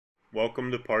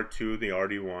Welcome to part 2 of the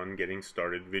RD1 Getting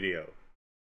Started video.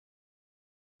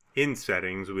 In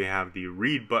settings, we have the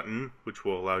read button, which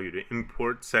will allow you to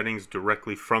import settings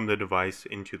directly from the device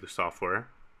into the software.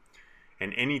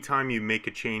 And anytime you make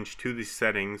a change to the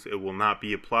settings, it will not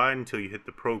be applied until you hit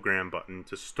the program button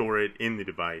to store it in the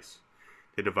device.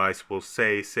 The device will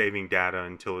say saving data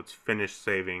until it's finished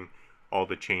saving all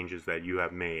the changes that you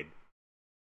have made.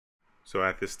 So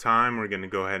at this time, we're going to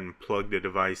go ahead and plug the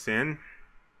device in.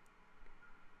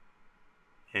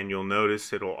 And you'll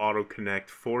notice it'll auto connect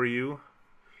for you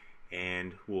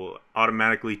and will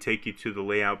automatically take you to the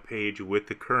layout page with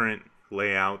the current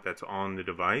layout that's on the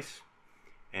device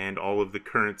and all of the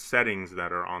current settings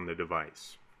that are on the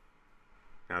device.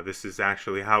 Now this is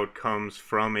actually how it comes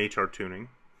from HR Tuning.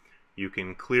 You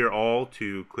can clear all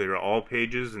to clear all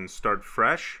pages and start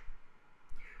fresh.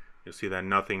 You'll see that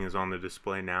nothing is on the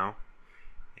display now,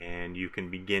 and you can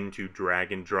begin to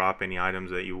drag and drop any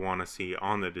items that you want to see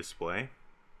on the display.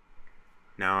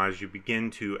 Now as you begin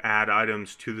to add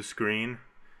items to the screen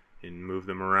and move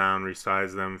them around,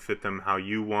 resize them, fit them how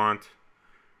you want,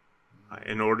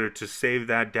 in order to save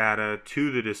that data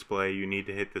to the display, you need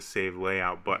to hit the Save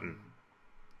Layout button.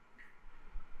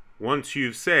 Once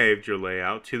you've saved your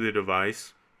layout to the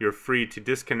device, you're free to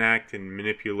disconnect and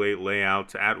manipulate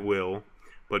layouts at will,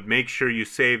 but make sure you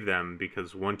save them,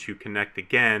 because once you connect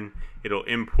again, it'll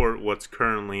import what's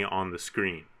currently on the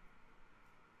screen.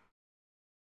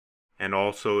 And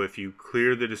also, if you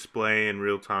clear the display in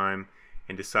real time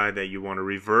and decide that you want to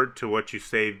revert to what you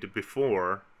saved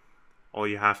before, all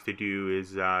you have to do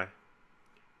is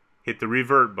hit the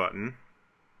revert button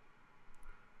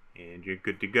and you're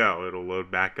good to go. It'll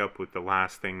load back up with the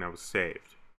last thing that was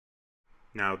saved.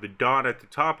 Now the dot at the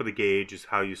top of the gauge is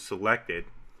how you select it,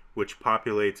 which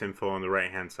populates info on the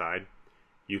right hand side.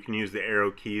 You can use the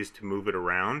arrow keys to move it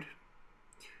around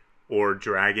or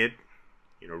drag it,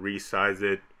 resize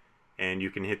it, and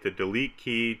you can hit the delete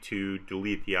key to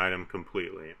delete the item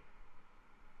completely.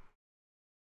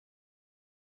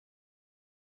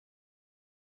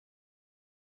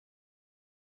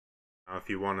 Now if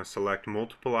you want to select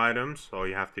multiple items, all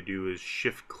you have to do is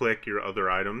shift click your other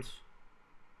items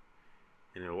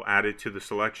and it will add it to the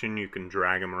selection. You can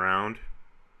drag them around.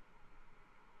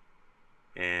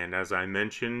 And as I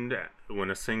mentioned,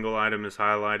 when a single item is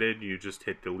highlighted, you just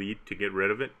hit delete to get rid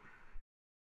of it.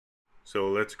 So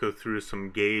let's go through some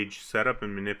gauge setup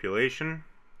and manipulation.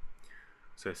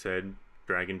 As I said,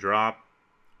 drag and drop,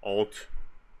 alt,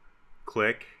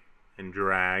 click, and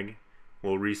drag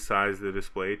will resize the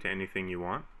display to anything you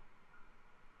want.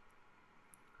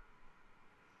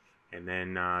 And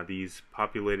then these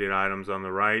populated items on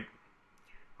the right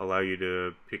allow you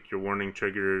to pick your warning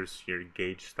triggers, your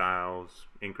gauge styles,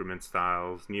 increment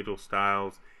styles, needle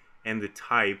styles, and the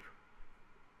type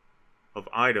of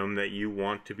item that you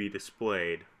want to be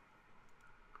displayed.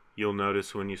 You'll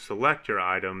notice when you select your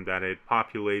item that it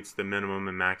populates the minimum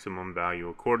and maximum value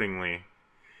accordingly,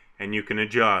 and you can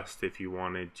adjust if you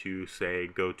wanted to, say,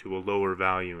 go to a lower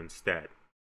value instead.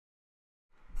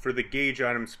 For the gauge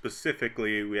item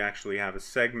specifically, we actually have a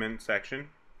segment section.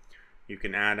 You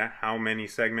can add how many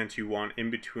segments you want in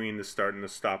between the start and the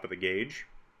stop of the gauge.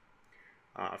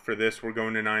 For this we're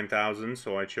going to 9,000,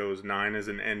 so I chose 9 as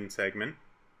an end segment.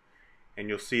 And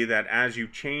you'll see that as you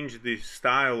change the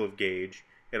style of gauge,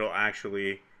 it'll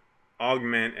actually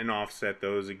augment and offset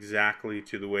those exactly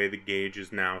to the way the gauge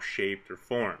is now shaped or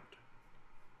formed.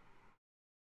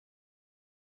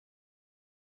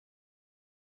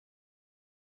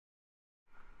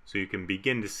 So you can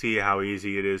begin to see how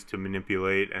easy it is to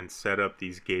manipulate and set up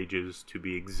these gauges to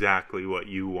be exactly what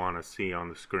you want to see on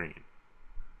the screen.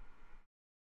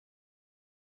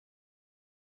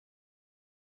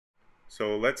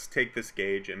 So let's take this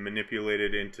gauge and manipulate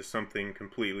it into something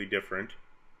completely different.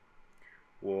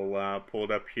 We'll pull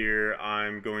it up here.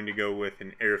 I'm going to go with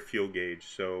an air fuel gauge,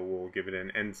 so we'll give it an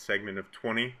end segment of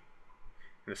 20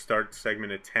 and a start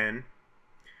segment of 10.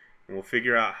 And we'll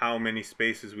figure out how many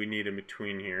spaces we need in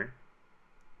between here.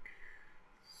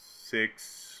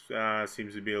 6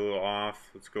 seems to be a little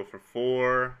off. Let's go for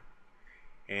 4.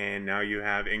 And now you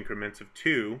have increments of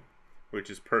 2, which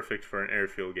is perfect for an air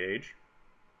fuel gauge.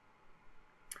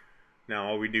 Now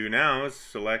all we do now is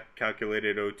select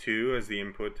calculated O2 as the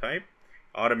input type.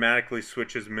 Automatically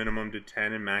switches minimum to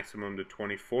 10 and maximum to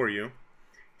 20 for you.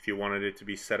 If you wanted it to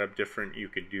be set up different, you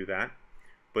could do that.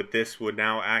 But this would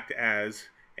now act as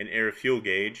an air fuel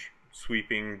gauge,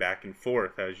 sweeping back and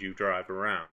forth as you drive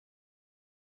around.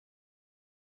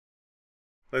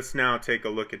 Let's now take a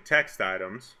look at text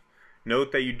items.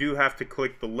 Note that you do have to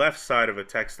click the left side of a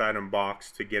text item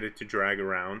box to get it to drag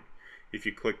around. If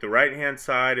you click the right hand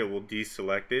side, it will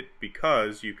deselect it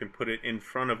because you can put it in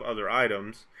front of other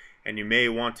items and you may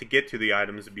want to get to the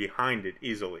items behind it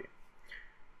easily.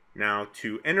 Now,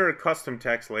 to enter a custom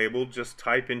text label, just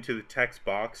type into the text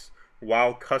box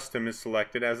while custom is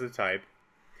selected as a type,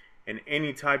 and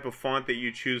any type of font that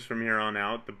you choose from here on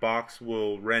out, the box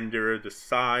will render the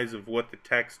size of what the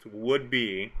text would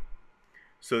be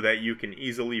so that you can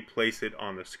easily place it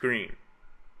on the screen.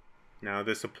 Now,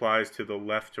 this applies to the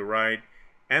left to right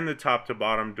and the top to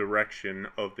bottom direction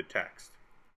of the text.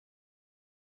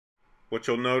 What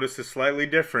you'll notice is slightly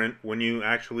different when you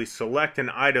actually select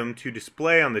an item to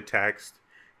display on the text.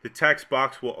 The text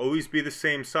box will always be the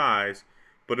same size,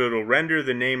 but it'll render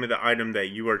the name of the item that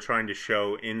you are trying to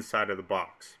show inside of the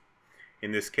box.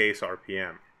 In this case,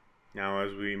 RPM. Now,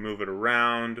 as we move it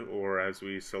around or as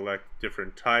we select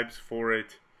different types for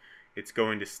it, it's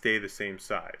going to stay the same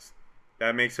size.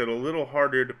 That makes it a little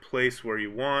harder to place where you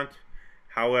want.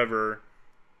 However,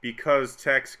 because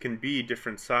text can be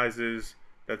different sizes,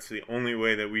 that's the only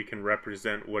way that we can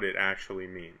represent what it actually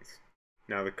means.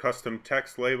 Now, the custom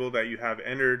text label that you have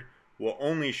entered will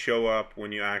only show up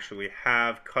when you actually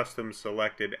have custom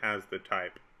selected as the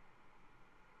type.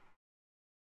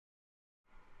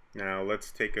 Now,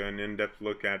 let's take an in-depth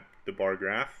look at the bar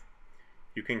graph.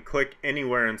 You can click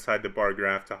anywhere inside the bar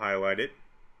graph to highlight it,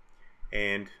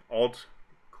 and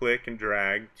Alt-click and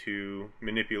drag to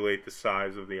manipulate the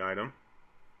size of the item.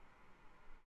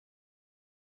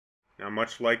 Now,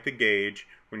 much like the gauge,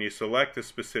 when you select a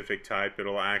specific type,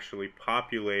 it'll actually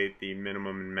populate the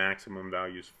minimum and maximum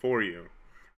values for you.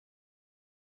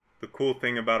 The cool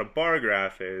thing about a bar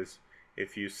graph is,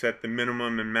 if you set the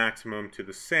minimum and maximum to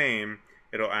the same,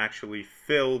 it'll actually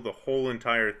fill the whole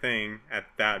entire thing at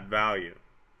that value.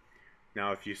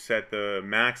 Now, if you set the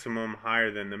maximum higher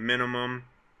than the minimum,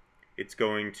 it's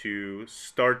going to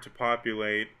start to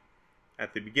populate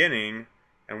at the beginning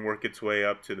and work its way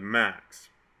up to the max.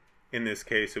 In this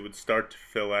case, it would start to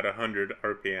fill at 100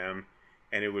 RPM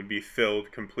and it would be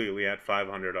filled completely at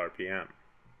 500 RPM.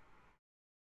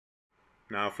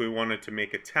 Now, if we wanted to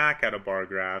make a tack out of bar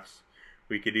graphs,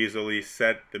 we could easily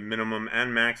set the minimum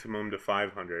and maximum to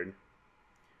 500,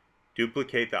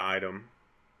 duplicate the item,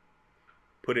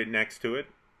 put it next to it,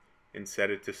 and set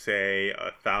it to, say,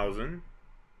 1,000.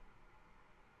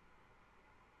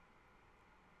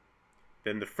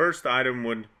 Then the first item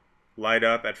would light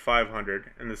up at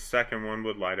 500 and the second one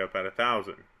would light up at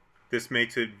 1,000. This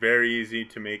makes it very easy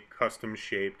to make custom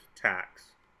shaped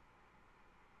tacks.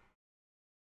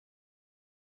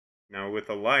 Now, with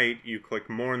a light, you click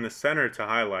more in the center to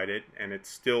highlight it, and it's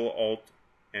still Alt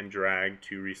and drag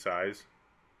to resize.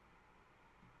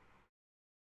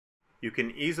 You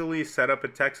can easily set up a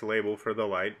text label for the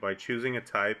light by choosing a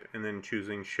type and then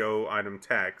choosing Show Item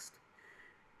Text.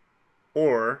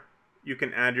 Or you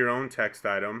can add your own text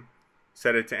item,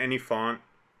 set it to any font.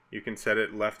 You can set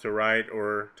it left to right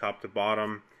or top to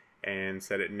bottom, and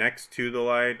set it next to the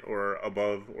light or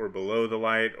above or below the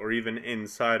light or even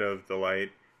inside of the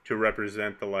light to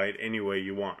represent the light any way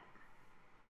you want.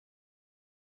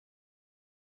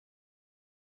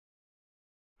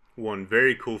 One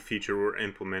very cool feature we're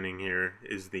implementing here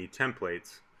is the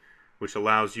templates, which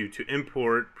allows you to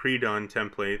import pre-done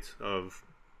templates of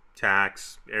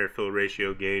tacks, airfill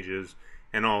ratio gauges,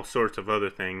 and all sorts of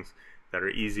other things that are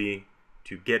easy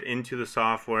to get into the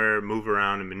software, move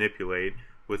around, and manipulate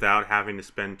without having to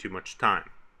spend too much time.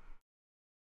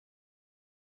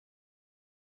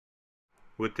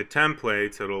 With the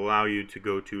templates, it'll allow you to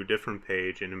go to a different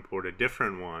page and import a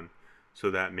different one, so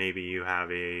that maybe you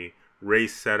have a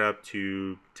race set up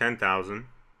to 10,000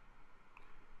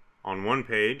 on one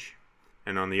page,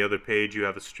 and on the other page you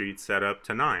have a street set up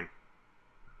to 9.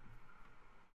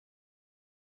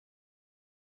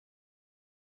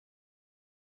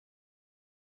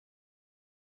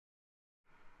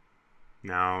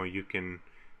 Now you can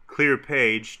clear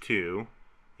page 2,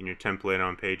 and your template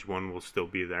on page 1 will still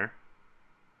be there.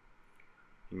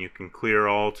 And you can clear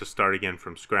all to start again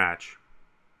from scratch.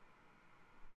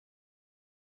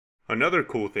 Another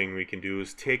cool thing we can do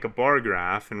is take a bar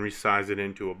graph and resize it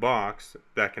into a box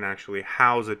that can actually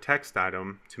house a text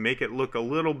item to make it look a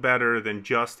little better than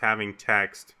just having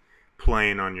text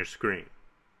playing on your screen.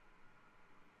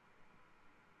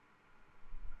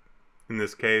 In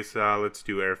this case, let's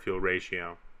do airfill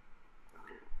ratio.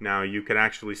 Now, you could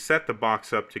actually set the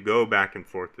box up to go back and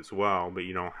forth as well, but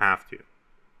you don't have to.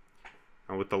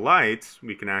 Now, with the lights,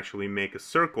 we can actually make a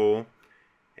circle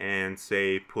and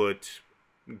say put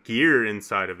gear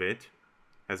inside of it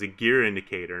as a gear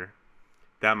indicator.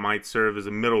 That might serve as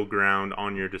a middle ground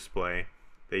on your display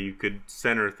that you could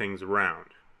center things around.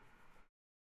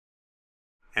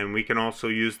 And we can also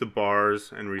use the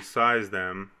bars and resize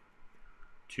them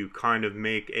to kind of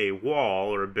make a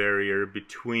wall or a barrier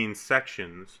between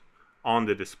sections on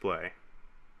the display.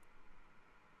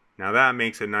 Now that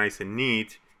makes it nice and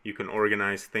neat. You can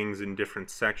organize things in different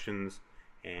sections,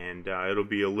 and it'll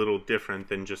be a little different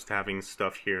than just having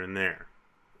stuff here and there.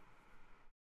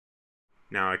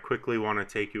 Now I quickly want to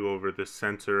take you over the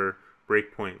sensor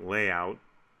breakpoint layout.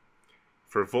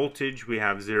 For voltage we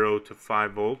have 0 to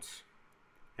 5 volts,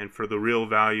 and for the real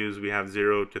values we have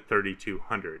 0 to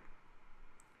 3200.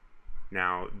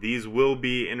 Now these will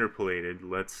be interpolated.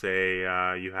 Let's say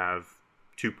you have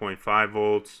 2.5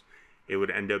 volts, it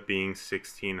would end up being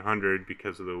 1600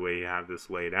 because of the way you have this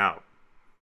laid out.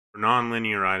 For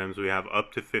nonlinear items we have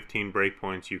up to 15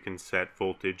 breakpoints you can set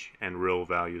voltage and real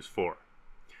values for.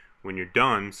 When you're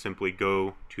done, simply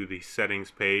go to the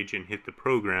settings page and hit the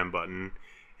program button,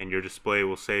 and your display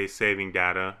will say saving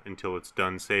data until it's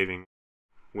done saving.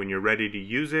 When you're ready to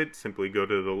use it, simply go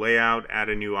to the layout, add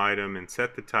a new item, and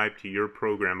set the type to your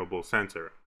programmable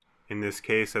sensor. In this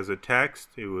case, as a text,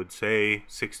 it would say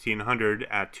 1600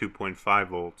 at 2.5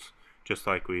 volts, just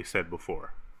like we said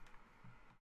before.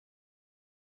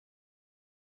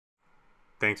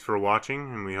 Thanks for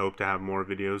watching, and we hope to have more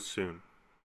videos soon.